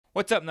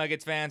What's up,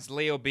 Nuggets fans?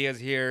 Leo Biaz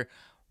here,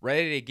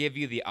 ready to give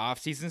you the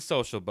offseason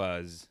social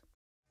buzz.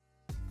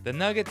 The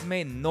Nuggets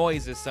made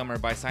noise this summer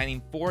by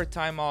signing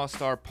four-time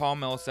All-Star Paul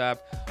Millsap,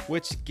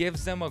 which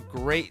gives them a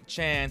great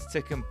chance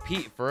to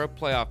compete for a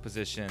playoff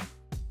position.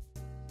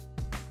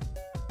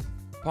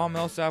 Paul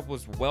Millsap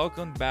was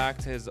welcomed back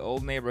to his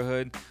old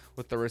neighborhood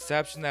with a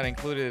reception that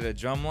included a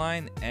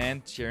drumline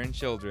and cheering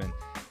children.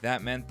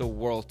 That meant the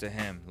world to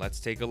him. Let's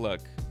take a look.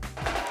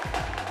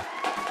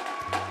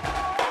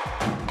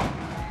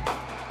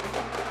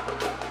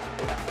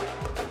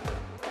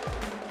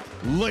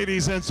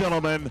 Ladies and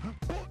gentlemen,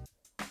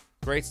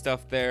 Great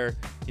stuff there.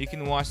 You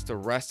can watch the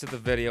rest of the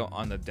video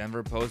on the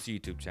Denver Post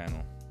YouTube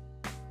channel.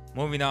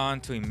 Moving on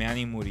to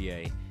Emmanuel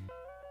Mudiay.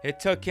 It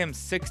took him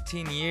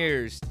 16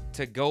 years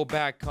to go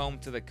back home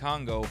to the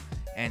Congo,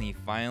 and he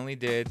finally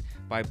did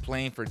by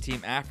playing for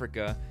Team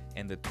Africa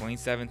in the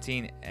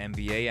 2017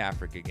 NBA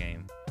Africa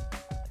game.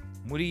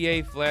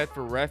 Mudiay fled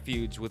for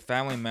refuge with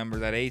family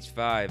members at age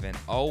 5 and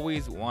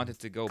always wanted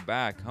to go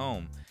back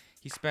home.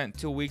 He spent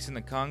 2 weeks in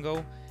the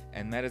Congo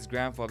and met his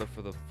grandfather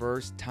for the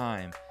first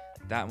time.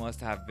 That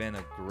must have been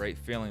a great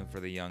feeling for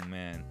the young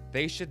man.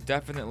 They should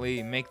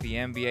definitely make the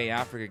NBA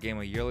Africa game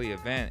a yearly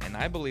event, and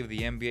I believe the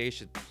NBA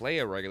should play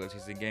a regular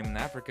season game in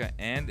Africa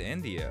and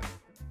India.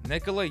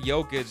 Nikola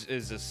Jokic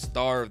is the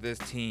star of this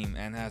team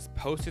and has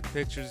posted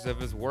pictures of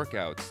his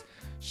workouts,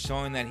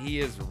 showing that he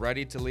is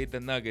ready to lead the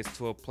Nuggets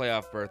to a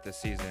playoff berth this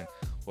season.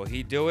 Will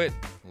he do it?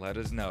 Let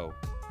us know.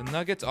 The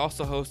Nuggets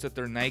also hosted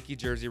their Nike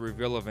jersey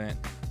reveal event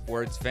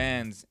for its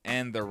fans,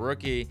 and the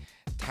rookie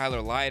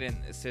Tyler Lydon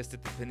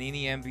assisted the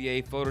Panini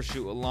NBA photo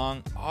shoot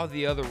along all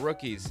the other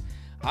rookies.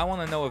 I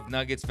want to know if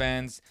Nuggets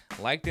fans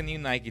like the new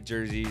Nike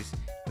jerseys.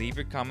 Leave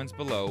your comments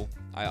below.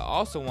 I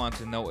also want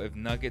to know if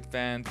Nuggets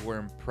fans were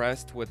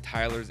impressed with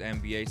Tyler's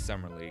NBA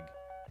Summer League.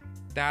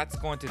 That's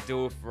going to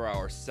do it for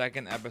our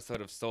second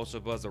episode of Social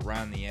Buzz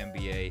around the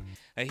NBA.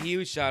 A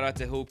huge shout out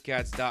to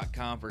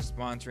hoopcats.com for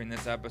sponsoring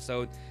this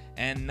episode,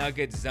 and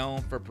Nugget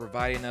Zone for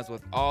providing us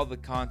with all the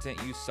content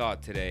you saw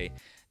today.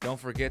 Don't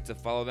forget to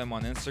follow them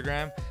on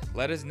Instagram.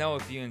 Let us know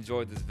if you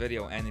enjoyed this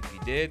video, and if you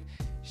did,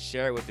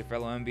 share it with your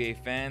fellow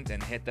NBA fans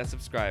and hit that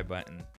subscribe button.